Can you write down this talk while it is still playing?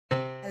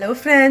Hello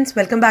friends,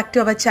 welcome back to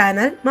our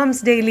channel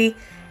Mom's Daily.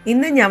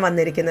 ഇന്ന് ഞാൻ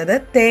വന്നിരിക്കുന്നത്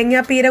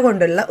തേങ്ങാപ്പീര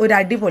കൊണ്ടുള്ള ഒരു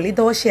അടിപൊളി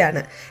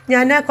ദോശയാണ്.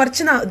 ഞാൻ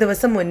കുറച്ച്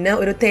ദിവസം മുന്നേ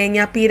ഒരു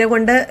തേങ്ങാപ്പീര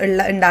കൊണ്ട്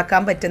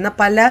ഉണ്ടാക്കാൻ പറ്റുന്ന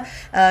പല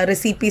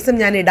റെസിപ്പീസും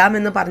ഞാൻ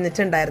ഇടാമെന്ന്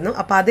പറഞ്ഞിട്ടുണ്ടായിരുന്നു.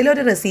 അപ്പോൾ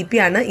അതിലൊരു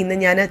റെസിപ്പിയാണ് ഇന്ന്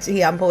ഞാൻ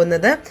ചെയ്യാൻ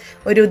പോകുന്നത്.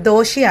 ഒരു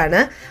ദോശയാണ്.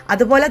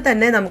 അതുപോലെ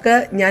തന്നെ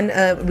ഞാൻ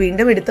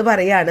വീണ്ടും എടുത്ത്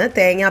പറയുകയാണ്,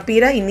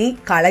 തേങ്ങാപ്പീര ഇനി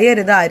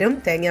കളയരുത് ആരും.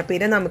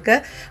 തേങ്ങാപ്പീര നമുക്ക്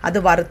അത്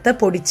വറുത്ത്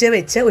പൊടിച്ച്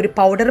വെച്ച് ഒരു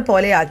പൗഡർ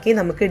പോലെയാക്കി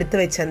നമുക്ക് എടുത്ത്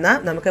വെച്ചെന്നാൽ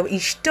നമുക്ക്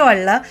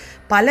ഇഷ്ടമുള്ള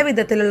പല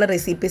വിധത്തിലുള്ള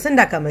റെസിപ്പീസ്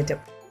ഉണ്ടാക്കാൻ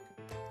പറ്റും.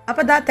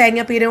 അപ്പോൾ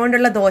തേങ്ങാപ്പീര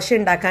കൊണ്ടുള്ള ദോശ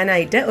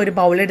ഉണ്ടാക്കാനായിട്ട് ഒരു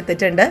ബൗൾ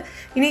എടുത്തിട്ടുണ്ട്.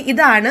 ഇനി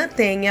ഇതാണ്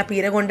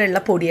തേങ്ങാപ്പീര കൊണ്ടുള്ള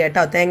പൊടി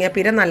കേട്ടോ.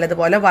 തേങ്ങാപ്പീര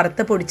നല്ലതുപോലെ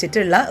വറുത്ത്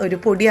പൊടിച്ചിട്ടുള്ള ഒരു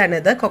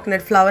പൊടിയാണിത്.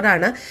 കോക്കനട്ട് ഫ്ലവർ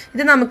ആണ്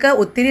ഇത്. നമുക്ക്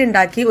ഒത്തിരി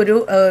ഉണ്ടാക്കി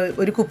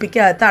ഒരു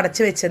കുപ്പിക്കകത്ത്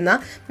അടച്ചു വെച്ചെന്നാൽ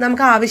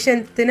നമുക്ക്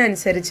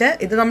ആവശ്യത്തിനനുസരിച്ച്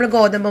ഇത് നമ്മൾ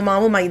ഗോതമ്പ്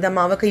മാവ് മൈദ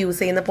മാവൊക്കെ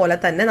യൂസ് ചെയ്യുന്ന പോലെ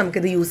തന്നെ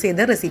നമുക്കിത് യൂസ്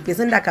ചെയ്ത്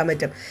റെസിപ്പീസ് ഉണ്ടാക്കാൻ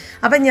പറ്റും.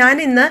 അപ്പം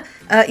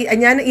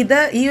ഞാൻ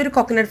ഈ ഒരു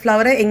കോക്കനട്ട്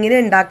ഫ്ലവർ എങ്ങനെ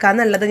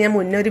ഉണ്ടാക്കാമെന്നുള്ളത് ഞാൻ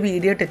മുന്നേ ഒരു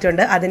വീഡിയോ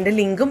ഇട്ടിട്ടുണ്ട്. അതിൻ്റെ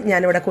ലിങ്കും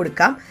ഞാനിവിടെ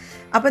കൊടുക്കാം.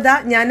 അപ്പോൾ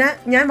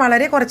ഞാൻ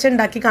വളരെ കുറച്ച്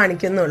ഉണ്ടാക്കി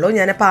കാണിക്കുന്നുള്ളൂ.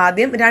 ഞാനപ്പോൾ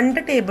ആദ്യം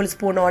 2 ടേബിൾ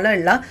സ്പൂണോളം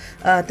ഉള്ള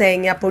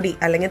തേങ്ങാപ്പൊടി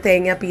അല്ലെങ്കിൽ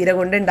തേങ്ങാപ്പീര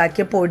കൊണ്ട്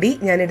ഉണ്ടാക്കിയ പൊടി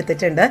ഞാൻ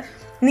എടുത്തിട്ടുണ്ട്.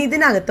 ഇനി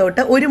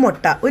ഇതിനകത്തോട്ട് ഒരു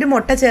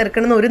മുട്ട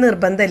ചേർക്കണമെന്ന് ഒരു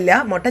നിർബന്ധമില്ല.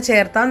 മുട്ട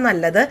ചേർത്താൽ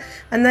നല്ലത്.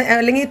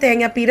 അല്ലെങ്കിൽ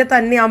തേങ്ങാപ്പീര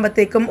തന്നെ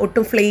ആകുമ്പോഴത്തേക്കും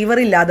ഒട്ടും ഫ്ലേവർ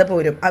ഇല്ലാതെ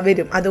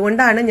വരും.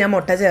 അതുകൊണ്ടാണ് ഞാൻ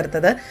മുട്ട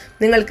ചേർത്തത്.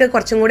 നിങ്ങൾക്ക്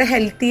കുറച്ചും കൂടെ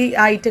ഹെൽത്തി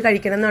ആയിട്ട്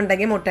കഴിക്കണം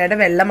എന്നുണ്ടെങ്കിൽ മുട്ടയുടെ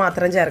വെള്ള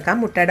മാത്രം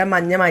ചേർക്കാം, മുട്ടയുടെ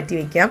മഞ്ഞ മാറ്റി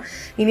വയ്ക്കാം.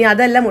 ഇനി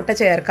അതല്ല, മുട്ട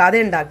ചേർക്കാതെ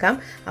ഉണ്ടാക്കാം.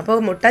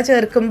 അപ്പോൾ മുട്ട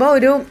ചേർക്കുമ്പോൾ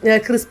ഒരു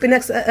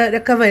ക്രിസ്പിനെസ്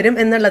ഒക്കെ വരും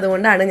എന്നുള്ളത്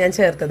കൊണ്ടാണ് ഞാൻ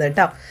ചേർത്തത്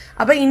കേട്ടോ.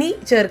 അപ്പോൾ ഇനി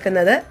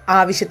ചേർക്കുന്നത്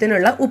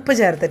ആവശ്യത്തിനുള്ള ഉപ്പ്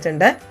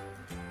ചേർത്തിട്ടുണ്ട്.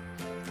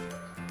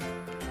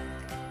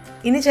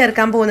 ഇനി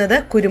ചേർക്കാൻ പോകുന്നത്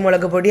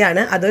കുരുമുളക്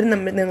പൊടിയാണ്. അതൊരു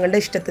നിങ്ങളുടെ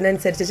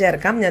ഇഷ്ടത്തിനനുസരിച്ച്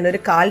ചേർക്കാം. ഞാനൊരു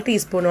 1/4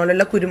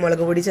 ടീസ്പൂണോളം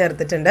കുരുമുളക് പൊടി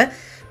ചേർത്തിട്ടുണ്ട്.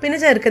 പിന്നെ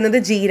ചേർക്കുന്നത്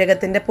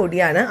ജീരകത്തിൻ്റെ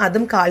പൊടിയാണ്.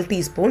 അതും 1/4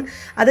 ടീസ്പൂൺ.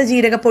 അത്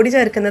ജീരകപ്പൊടി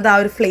ചേർക്കുന്നത് ആ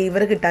ഒരു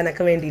ഫ്ലേവർ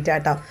കിട്ടാനൊക്കെ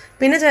വേണ്ടിയിട്ടാട്ടോ.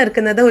 പിന്നെ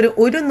ചേർക്കുന്നത്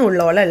ഒരു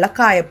നുള്ളോളം ഉള്ള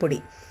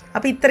കായപ്പൊടി.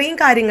 അപ്പോൾ ഇത്രയും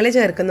കാര്യങ്ങൾ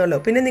ചേർക്കുന്നുള്ളൂ.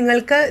 പിന്നെ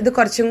നിങ്ങൾക്ക് ഇത്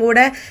കുറച്ചും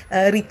കൂടെ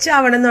റിച്ച്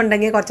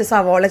ആവണമെന്നുണ്ടെങ്കിൽ കുറച്ച്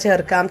സവോള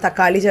ചേർക്കാം,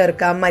 തക്കാളി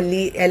ചേർക്കാം,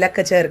 മല്ലി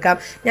ഇലയൊക്കെ ചേർക്കാം.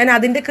 ഞാൻ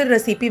അതിൻ്റെയൊക്കെ ഒരു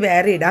റെസിപ്പി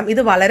വേറെ ഇടാം.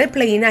 ഇത് വളരെ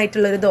പ്ലെയിൻ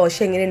ആയിട്ടുള്ളൊരു ദോശ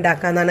എങ്ങനെ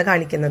ഉണ്ടാക്കാമെന്നാണ്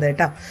കാണിക്കുന്നത്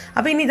കേട്ടോ.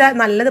 അപ്പോൾ ഇനി ഇത്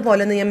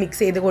നല്ലതുപോലെ ഒന്ന് ഞാൻ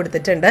മിക്സ് ചെയ്ത്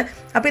കൊടുത്തിട്ടുണ്ട്.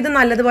 അപ്പോൾ ഇത്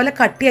നല്ലതുപോലെ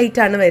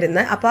കട്ടിയായിട്ടാണ്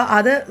വരുന്നത്. അപ്പോൾ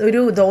അത്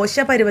ഒരു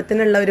ദോശ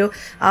പരുവത്തിനുള്ള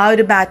ആ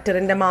ഒരു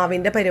ബാറ്ററിൻ്റെ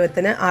മാവിൻ്റെ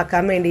പരുവത്തിന്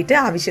ആക്കാൻ വേണ്ടിയിട്ട്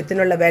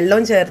ആവശ്യത്തിനുള്ള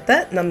വെള്ളവും ചേർത്ത്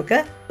നമുക്ക്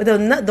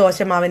ഇതൊന്ന്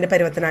ദോശമാവിൻ്റെ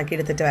പരുവത്തിനാക്കി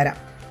എടുത്തിട്ട് വരാം.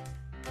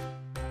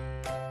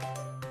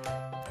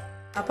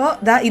 അപ്പോൾ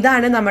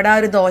ഇതാണ് നമ്മുടെ ആ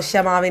ഒരു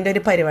ദോശമാവിൻ്റെ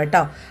ഒരു പരുവം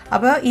കേട്ടോ.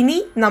 അപ്പോൾ ഇനി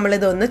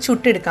നമ്മളിതൊന്ന്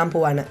ചുട്ടെടുക്കാൻ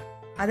പോവാണ്.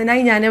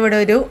 അതിനായി ഞാനിവിടെ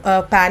ഒരു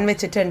പാൻ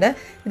വെച്ചിട്ടുണ്ട്.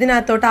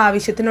 ഇതിനകത്തോട്ട്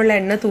ആവശ്യത്തിനുള്ള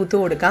എണ്ണ തൂത്ത്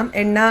കൊടുക്കാം.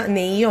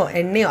 നെയ്യോ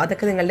എണ്ണയോ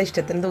അതൊക്കെ നിങ്ങളുടെ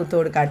ഇഷ്ടത്തിന് തൂത്ത്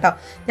കൊടുക്കാം കേട്ടോ.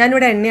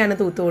 ഞാനിവിടെ എണ്ണയാണ്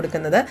തൂത്ത്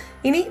കൊടുക്കുന്നത്.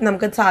 ഇനി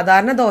നമുക്ക്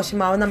സാധാരണ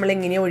ദോശമാവ് നമ്മൾ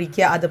എങ്ങനെയാണ്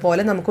ഒഴിക്കുക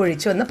അതുപോലെ നമുക്ക്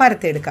ഒഴിച്ച് ഒന്ന്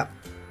പരത്തിയെടുക്കാം.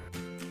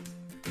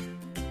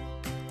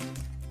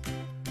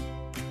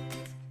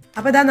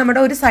 അപ്പോൾ നമ്മുടെ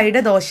ഒരു സൈഡ്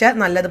ദോശ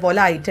നല്ലതുപോലെ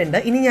ആയിട്ടുണ്ട്.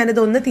 ഇനി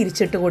ഞാനിതൊന്ന്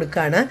തിരിച്ചിട്ട്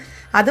കൊടുക്കുകയാണ്.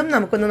 അതും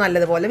നമുക്കൊന്ന്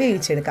നല്ലതുപോലെ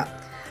വേവിച്ചെടുക്കാം.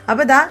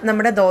 അപ്പോൾ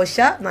നമ്മുടെ ദോശ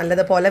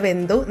നല്ലതുപോലെ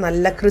വെന്തു,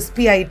 നല്ല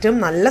ക്രിസ്പി ആയിട്ടും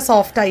നല്ല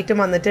സോഫ്റ്റ് ആയിട്ടും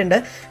വന്നിട്ടുണ്ട്.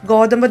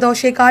 ഗോതമ്പ്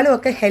ദോശയെക്കാളും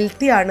ഒക്കെ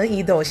ഹെൽത്തിയാണ് ഈ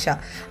ദോശ.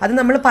 അത്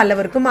നമ്മൾ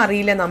പലവർക്കും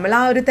അറിയില്ല. നമ്മൾ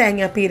ആ ഒരു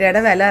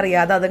തേങ്ങാപ്പീരയുടെ വില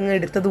അറിയാതെ അതങ്ങ്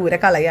എടുത്ത് ദൂരെ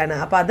കളയാണ്.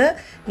 അപ്പോൾ അത്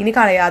ഇനി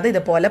കളയാതെ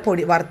ഇതുപോലെ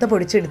വറുത്ത്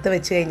പൊടിച്ചെടുത്ത്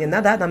വെച്ച്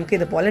കഴിഞ്ഞാൽ നമുക്ക്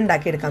ഇതുപോലെ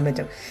ഉണ്ടാക്കിയെടുക്കാൻ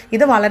പറ്റും.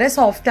 ഇത് വളരെ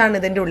സോഫ്റ്റാണ്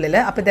ഇതിൻ്റെ ഉള്ളിൽ.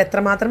 അപ്പോൾ ഇത്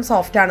എത്രമാത്രം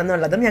സോഫ്റ്റ്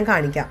ആണെന്നുള്ളതും ഞാൻ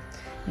കാണിക്കാം.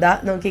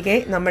 നോക്കിക്കേ,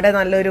 നമ്മുടെ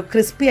നല്ലൊരു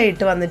ക്രിസ്പി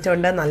ആയിട്ട്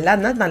വന്നിട്ടുണ്ട്,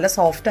 നല്ല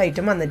സോഫ്റ്റ്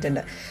ആയിട്ടും വന്നിട്ടുണ്ട്.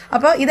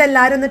 അപ്പോൾ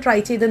ഇതെല്ലാവരും ഒന്ന് ട്രൈ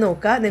ചെയ്ത്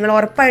നോക്കുക.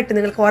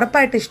 നിങ്ങൾക്ക്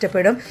ഉറപ്പായിട്ട്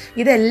ഇഷ്ടപ്പെടും.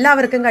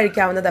 ഇതെല്ലാവർക്കും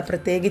കഴിക്കാവുന്നതാണ്.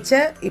 പ്രത്യേകിച്ച്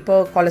ഇപ്പോൾ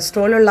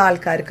കൊളസ്ട്രോൾ ഉള്ള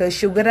ആൾക്കാർക്ക്,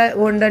 ഷുഗർ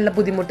കൊണ്ടുള്ള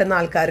ബുദ്ധിമുട്ടുന്ന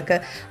ആൾക്കാർക്ക്,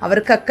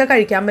 അവർക്കൊക്കെ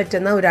കഴിക്കാൻ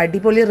പറ്റുന്ന ഒരു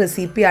അടിപൊളി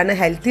റെസിപ്പിയാണ്,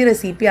 ഹെൽത്തി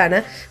റെസിപ്പിയാണ്.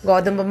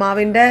 ഗോതമ്പ്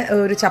മാവിൻ്റെ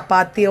ഒരു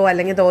ചപ്പാത്തിയോ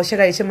അല്ലെങ്കിൽ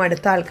ദോശ കഴിച്ച്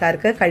മടുത്ത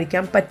ആൾക്കാർക്ക്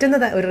കഴിക്കാൻ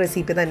പറ്റുന്ന ഒരു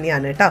റെസിപ്പി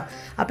തന്നെയാണ് കേട്ടോ.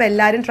 അപ്പോൾ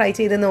എല്ലാവരും ട്രൈ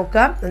ചെയ്ത്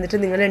നോക്കുക. എന്നിട്ട്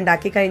നിങ്ങൾ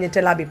ഉണ്ടാക്കി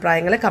കഴിഞ്ഞിട്ടുള്ള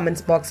അഭിപ്രായങ്ങൾ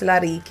കമൻറ്റ്സ് ബോക്സിൽ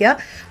അറിയിക്കുക.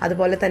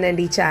 അതുപോലെ തന്നെ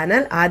എൻ്റെ ഈ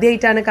ചാനൽ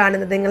ആദ്യമായിട്ടാണ്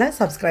കാണുന്നത് നിങ്ങൾ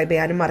സബ്സ്ക്രൈബ്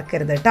ചെയ്യാനും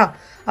മറക്കരുത് കേട്ടോ.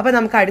 അപ്പോൾ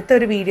നമുക്ക്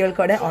അടുത്തൊരു വീഡിയോയിൽ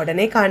കൂടെ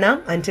ഉടനെ കാണാം.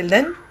 അൻറ്റിൽ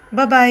ദെൻ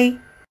ബൈ.